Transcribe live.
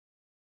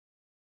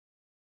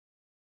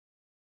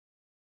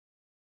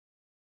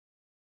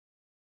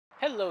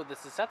Hello,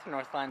 this is Seth from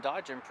Northland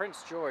Dodge in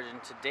Prince George,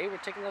 and today we're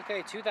taking a look at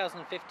a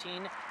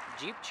 2015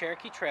 Jeep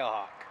Cherokee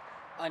Trailhawk.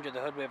 Under the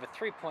hood we have a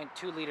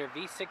 3.2-liter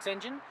V6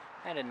 engine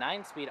and a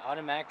 9-speed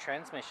automatic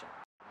transmission.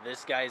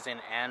 This guy's in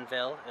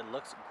anvil. It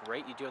looks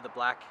great. You do have the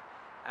black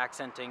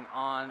accenting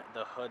on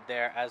the hood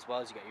there, as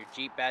well as you got your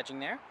Jeep badging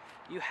there.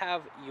 You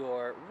have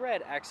your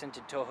red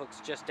accented tow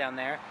hooks just down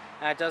there,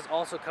 and it does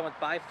also come with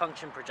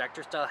bi-function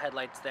projector style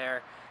headlights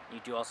there. You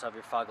do also have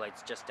your fog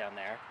lights just down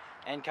there.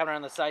 And coming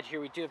around the side here,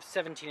 we do have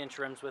 17-inch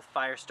rims with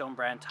Firestone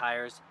brand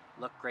tires.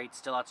 Look great,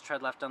 still lots of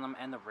tread left on them,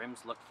 and the rims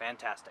look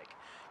fantastic.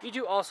 You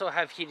do also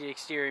have heated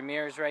exterior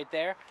mirrors right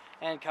there,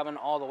 and coming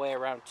all the way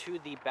around to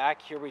the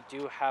back here, we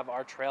do have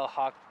our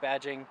Trailhawk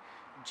badging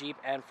Jeep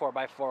and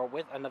 4x4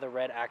 with another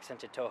red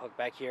accented tow hook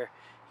back here.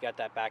 You got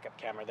that backup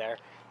camera there.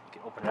 You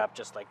can open it up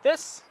just like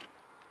this.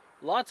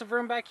 Lots of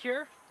room back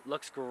here.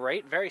 Looks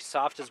great, very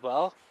soft as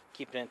well,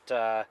 keeping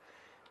it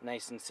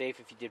nice and safe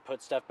if you did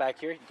put stuff back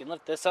here. You can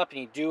lift this up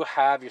and you do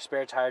have your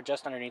spare tire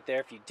just underneath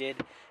there if you did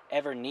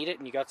ever need it,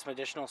 and you got some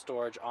additional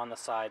storage on the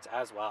sides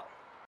as well.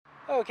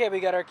 Okay, we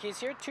got our keys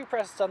here. 2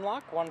 presses to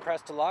unlock, 1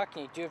 press to lock,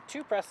 and you do have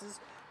 2 presses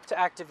to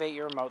activate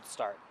your remote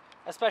start.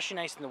 Especially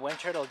nice in the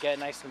winter, it'll get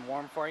nice and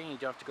warm for you, and you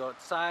don't have to go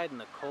outside in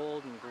the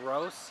cold and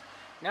gross.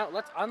 Now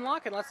let's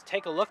unlock and let's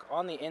take a look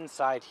on the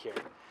inside here.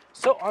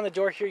 So on the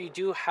door here, you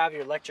do have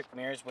your electric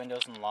mirrors,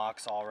 windows, and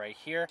locks all right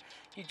here.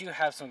 You do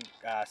have some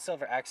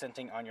silver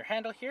accenting on your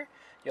handle here.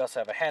 You also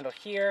have a handle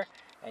here,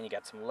 and you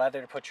got some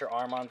leather to put your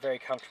arm on. Very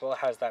comfortable. It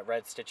has that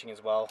red stitching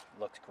as well.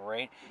 Looks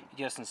great. You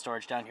do have some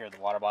storage down here, the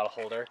water bottle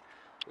holder.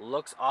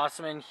 Looks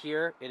awesome in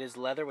here. It is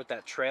leather with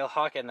that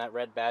Trailhawk and that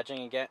red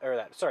badging again, or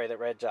that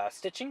red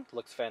stitching.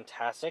 Looks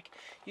fantastic.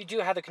 You do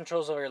have the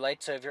controls over your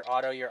lights, so if you're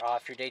auto, you're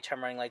off, your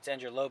daytime running lights,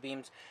 and your low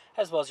beams,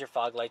 as well as your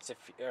fog lights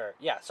your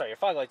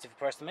fog lights if you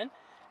press them in.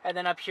 And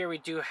then up here we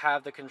do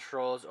have the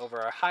controls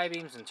over our high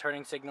beams and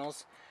turning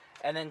signals.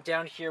 And then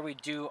down here we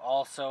do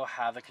also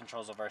have the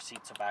controls of our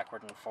seats, so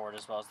backward and forward,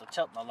 as well as the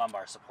tilt and the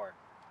lumbar support.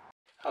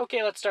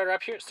 Okay, let's start her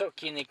up here. So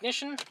key in the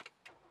ignition,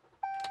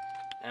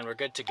 and we're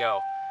good to go.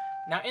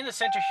 Now in the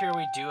center here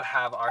we do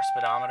have our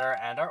speedometer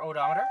and our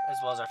odometer, as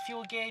well as our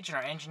fuel gauge and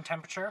our engine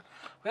temperature.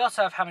 We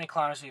also have how many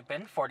kilometers we've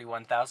been,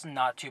 41,000,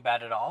 not too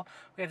bad at all.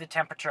 We have the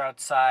temperature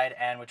outside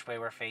and which way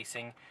we're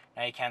facing.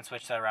 Now you can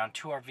switch that around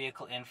to our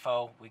vehicle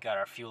info. We got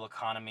our fuel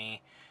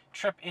economy,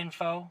 trip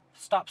info,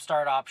 stop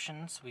start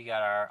options. We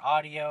got our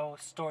audio,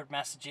 stored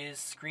messages,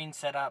 screen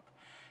setup,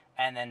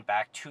 and then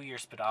back to your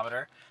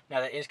speedometer. Now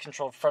that is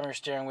controlled from your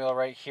steering wheel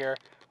right here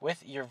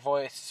with your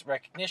voice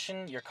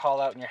recognition, your call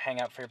out, and your hang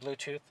out for your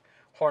Bluetooth.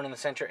 Horn in the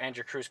center, and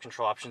your cruise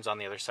control options on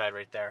the other side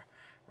right there.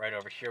 Right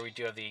over here we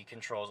do have the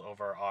controls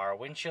over our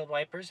windshield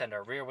wipers and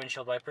our rear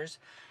windshield wipers.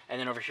 And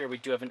then over here we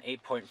do have an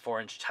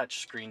 8.4-inch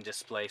touchscreen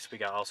display, so we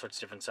got all sorts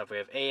of different stuff. We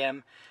have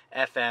AM,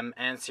 FM,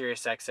 and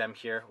Sirius XM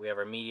here. We have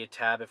our media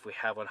tab if we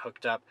have one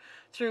hooked up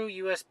through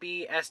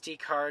USB, SD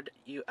card,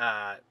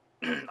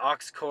 aux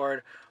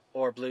cord,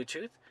 or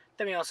Bluetooth.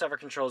 Then we also have our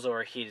controls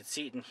over heated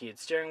seat and heated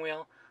steering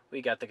wheel.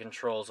 We got the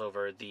controls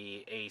over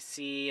the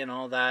AC and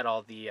all that,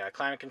 all the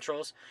climate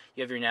controls.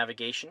 You have your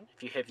navigation.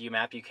 If you hit view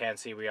map, you can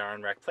see we are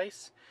in Rec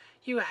Place.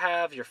 You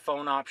have your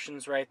phone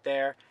options right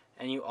there,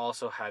 and you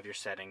also have your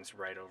settings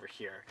right over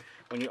here.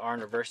 When you are in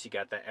reverse, you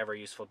got that ever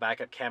useful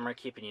backup camera,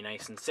 keeping you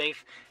nice and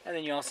safe. And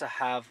then you also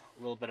have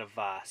a little bit of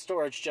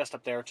storage just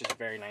up there, which is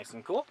very nice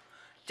and cool.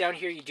 Down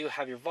here, you do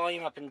have your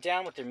volume up and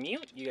down with your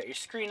mute. You got your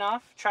screen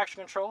off,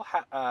 traction control,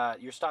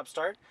 your stop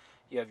start.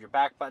 You have your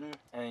back button,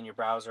 and then your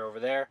browser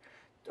over there.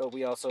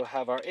 We also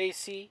have our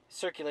AC,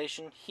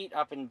 circulation, heat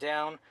up and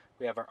down.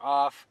 We have our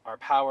off, our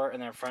power,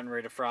 and then front and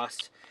rear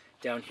defrost.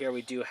 Down here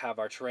we do have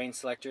our terrain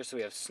selector, so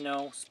we have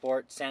snow,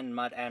 sport, sand,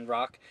 mud, and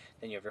rock.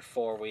 Then you have your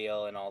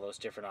 4-wheel and all those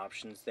different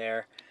options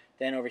there.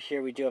 Then over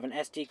here we do have an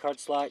SD card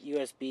slot,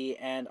 USB,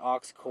 and aux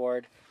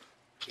cord.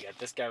 We got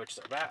this guy, which is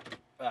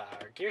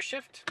our gear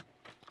shift.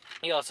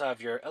 You also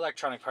have your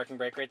electronic parking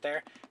brake right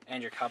there,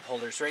 and your cup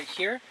holders right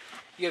here.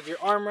 You have your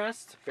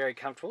armrest, very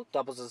comfortable,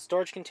 doubles as a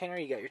storage container.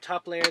 You got your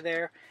top layer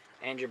there,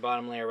 and your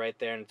bottom layer right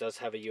there, and it does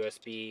have a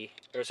USB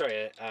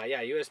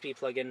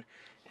plug-in,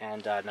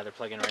 and another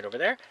plug-in right over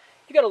there.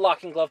 You got a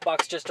locking glove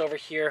box just over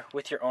here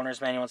with your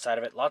owner's manual inside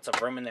of it. Lots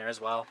of room in there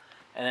as well.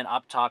 And then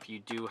up top, you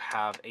do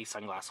have a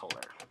sunglass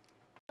holder.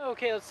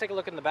 Okay, let's take a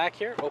look in the back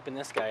here. Open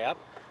this guy up.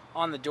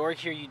 On the door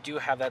here, you do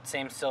have that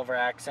same silver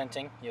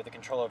accenting. You have the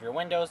control over your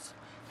windows,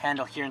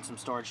 handle here, and some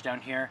storage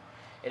down here.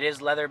 It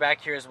is leather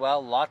back here as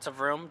well, lots of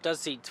room.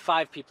 Does seat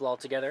 5 people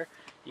altogether.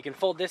 You can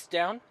fold this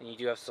down, and you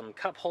do have some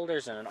cup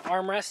holders and an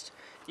armrest.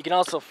 You can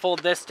also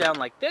fold this down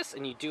like this,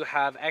 and you do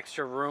have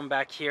extra room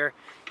back here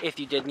if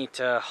you did need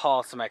to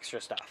haul some extra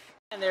stuff.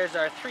 And there's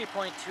our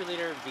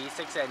 3.2-liter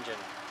V6 engine.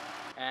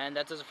 And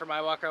that does it for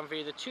my walk around for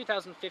you, the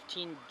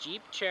 2015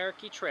 Jeep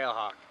Cherokee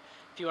Trailhawk.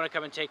 If you want to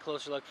come and take a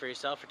closer look for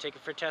yourself or take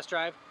it for a test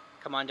drive,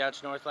 come on down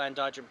to Northland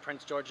Dodge in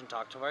Prince George and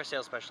talk to our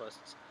sales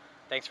specialists.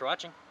 Thanks for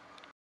watching.